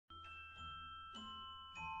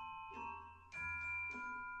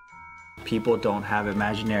people don't have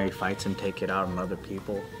imaginary fights and take it out on other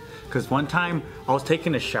people. Because one time I was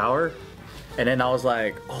taking a shower and then I was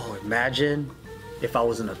like, oh, imagine if I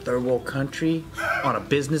was in a third world country on a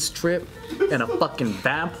business trip and a fucking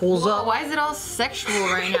van pulls up. Why is it all sexual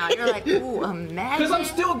right now? You're like, ooh, imagine.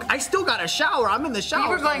 Because I still got a shower. I'm in the shower. You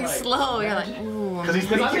were going slow. You're like, ooh.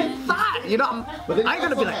 Because I'm inside. You know, I ain't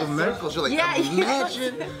gonna be like, circles. You're like, yeah,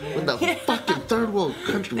 imagine when the fucking third world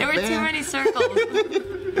country. There were too many circles.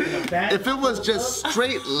 If it was just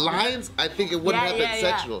straight lines, I think it wouldn't have been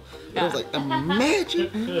sexual. It was like, imagine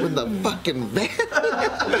when the fucking van.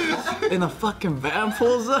 And the fucking van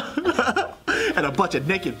pulls up. And a bunch of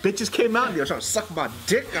naked bitches came out and they were trying to suck my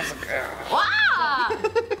dick. I was like,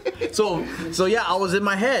 wow. So yeah, I was in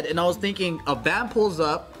my head and I was thinking, a van pulls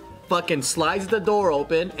up, fucking slides the door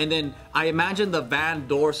open, and then I imagined the van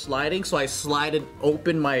door sliding, so I slided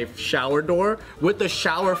open my shower door with the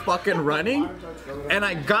shower fucking running, and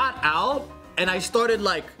I got out and I started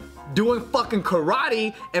like doing fucking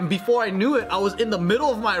karate, and before I knew it, I was in the middle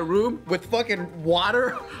of my room with fucking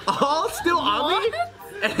water all still on me,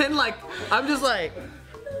 and then like I'm just like,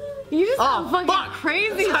 you just fucking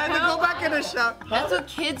crazy. Time to go back in the shower. That's what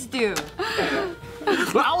kids do.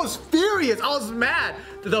 But I was furious. I was mad.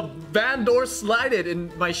 The van door slided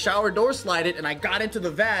and my shower door slided, and I got into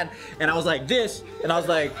the van and I was like this, and I was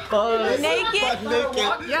like,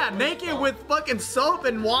 naked? Yeah, naked with fucking soap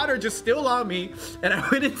and water just still on me. And I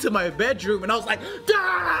went into my bedroom and I was like,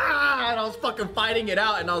 Dah! And I was fucking fighting it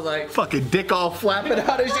out, and I was like, fucking dick all flapping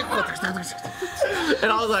out and shit.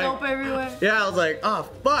 And I was like, soap everywhere. Yeah, I was like, oh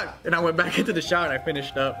fuck. And I went back into the shower and I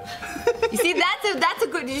finished up. You see, that's a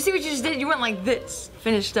good. Did you see what you just did? You went like this,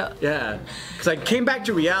 finished up. Yeah, because I came back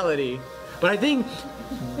to reality. But I think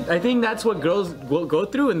that's what girls will go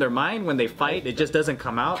through in their mind when they fight. It just doesn't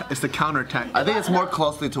come out. It's the counterattack. I think it's more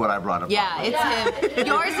closely to what I brought up. Yeah, it's him.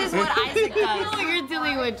 Yours is what Isaac does. That's what you're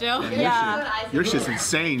dealing with, Joe. Yeah. Your shit's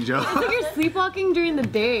insane, Joe. It's like you're sleepwalking during the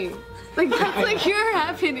day. Like that's like you're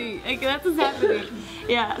happening. Like that's what's happening.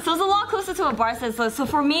 Yeah, so it's a lot closer to what Bar says. So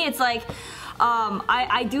for me, it's like,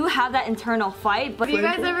 I do have that internal fight, but have you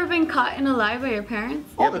guys ever been caught in a lie by your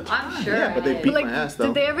parents? All the time. I'm sure. Yeah, but they beat Like, my ass though.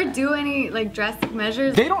 did they ever do any like drastic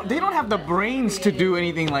measures? They don't have the brains to do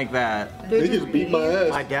anything like that. They just beat my ass.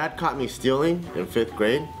 My dad caught me stealing in 5th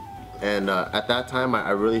grade, and at that time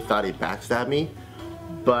I really thought he backstabbed me,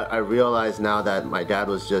 but I realized now that my dad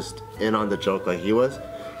was just in on the joke like he was.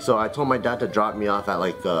 So I told my dad to drop me off at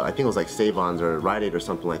like, I think it was like Save-Ons or Rite Aid or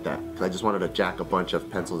something like that, because I just wanted to jack a bunch of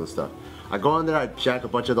pencils and stuff. I go in there, I jack a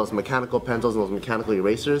bunch of those mechanical pencils and those mechanical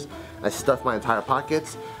erasers. I stuff my entire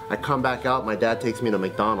pockets. I come back out, my dad takes me to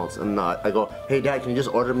McDonald's, and I go, hey dad, can you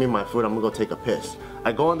just order me my food? I'm gonna go take a piss.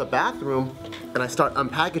 I go in the bathroom and I start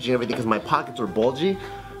unpackaging everything because my pockets were bulgy.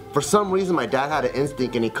 For some reason my dad had an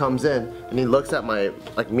instinct, and he comes in and he looks at my,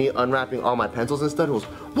 like me unwrapping all my pencils and stuff, and he goes,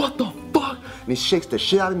 what the fuck? And he shakes the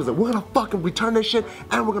shit out of me. He's like, we're gonna fucking return this shit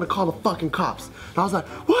and we're gonna call the fucking cops. And I was like,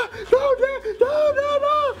 what? No, Dad,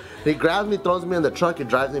 no. And he grabs me, throws me in the truck, and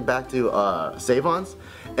drives me back to Save-Ons.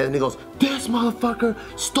 And then he goes, this motherfucker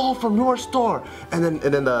stole from your store. And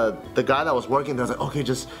then the guy that was working there was like, okay,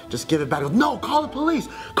 just give it back. He goes, no, call the police.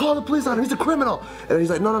 Call the police on him. He's a criminal. And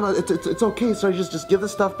he's like, no, it's okay, sir. Just give the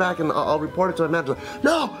stuff back and I'll report it to my manager. Like,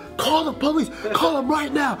 no, call the police. Call them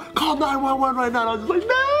right now. Call 911 right now. And I was just like,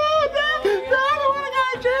 no, I don't want to go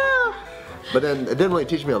to jail. But then it didn't really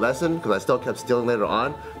teach me a lesson because I still kept stealing later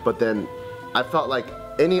on. But then I felt like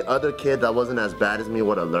any other kid that wasn't as bad as me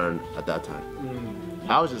would have learned at that time.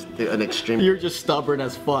 I was just an extreme. You're just stubborn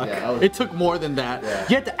as fuck. Yeah, it took more than that. Yeah.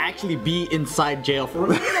 You had to actually be inside jail for a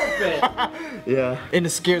little bit. Yeah. In the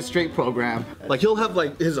Scared Straight program. Like he'll have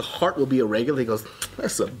like, his heart will be irregular. He goes,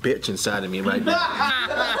 that's a bitch inside of me right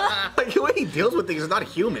now. Like the way he deals with things is not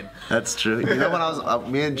human. That's true. You know when I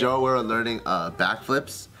was, me and Joe were learning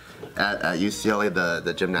backflips at UCLA,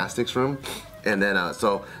 the gymnastics room. And then,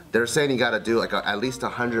 so they're saying you gotta do like at least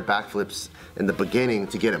 100 backflips in the beginning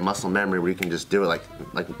to get a muscle memory where you can just do it like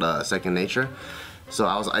second nature. So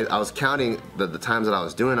I was counting the times that I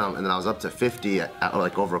was doing them, and then I was up to 50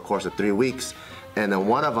 like over a course of 3 weeks. And then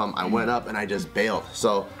one of them, I went up and I just bailed.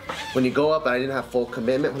 So when you go up and I didn't have full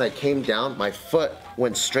commitment, when I came down, my foot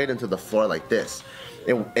went straight into the floor like this.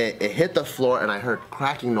 It hit the floor and I heard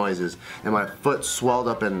cracking noises, and my foot swelled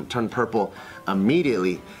up and turned purple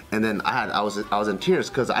immediately. And then I was in tears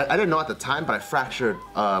because I didn't know at the time, but I fractured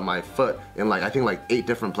my foot in like, I think like 8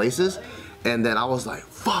 different places. And then I was like,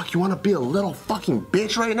 fuck, you wanna be a little fucking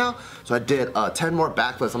bitch right now? So I did 10 more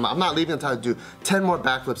backflips. I'm not leaving until I do 10 more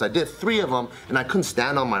backflips. I did 3 of them, and I couldn't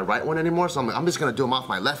stand on my right one anymore, so I'm like, I'm just gonna do them off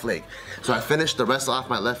my left leg. So I finished the rest off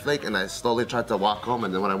my left leg, and I slowly tried to walk home,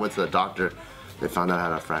 and then when I went to the doctor, they found out I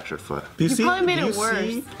had a fractured foot. Do you see? probably made do it you worse.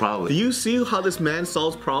 see- Probably. Do you see how this man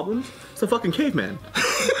solves problems? It's a fucking caveman.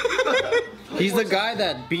 He's the guy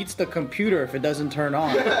that beats the computer if it doesn't turn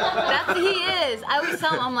on. That's what he is. I always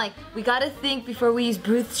tell him, I'm like, we gotta think before we use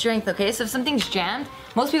brute strength, okay? So if something's jammed,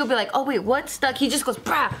 most people be like, oh wait, what's stuck? He just goes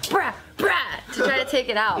brah, brah, brah to try to take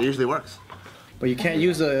it out. It usually works. But you can't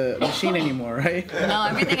use a machine anymore, right? No,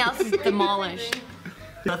 everything else is demolished.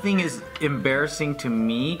 Nothing is embarrassing to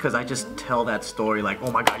me because I just tell that story like,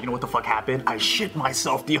 oh my god, you know what the fuck happened? I shit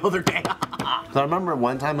myself the other day. So I remember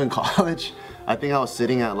one time in college, I think I was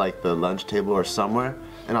sitting at like the lunch table or somewhere,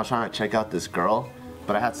 and I was trying to check out this girl,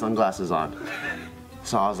 but I had sunglasses on.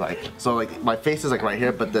 So I was like, my face is like right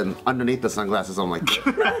here, but then underneath the sunglasses, I'm like,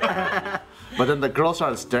 but then the girl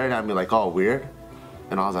started staring at me like all weird,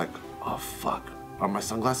 and I was like, oh fuck, are my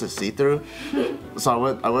sunglasses see-through? So I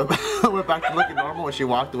went I went back to looking normal. When she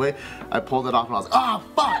walked away, I pulled it off and I was like, oh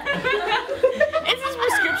fuck! It's his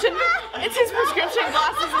prescription. It's his prescription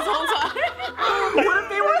glasses this whole time. What if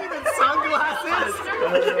they weren't even sunglasses?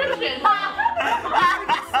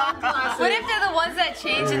 What if they're the ones that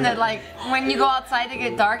change in the like when you go outside they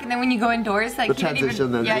get dark and then when you go indoors like The you didn't transition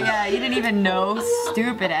even then. you didn't even know,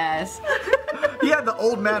 stupid ass. He had the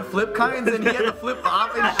old man flip kinds, and he had to flip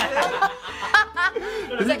off and shit.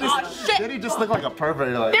 It's like, oh shit. Then he just looked like a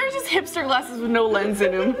pervert. Like, They're just hipster glasses with no lens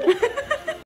in them.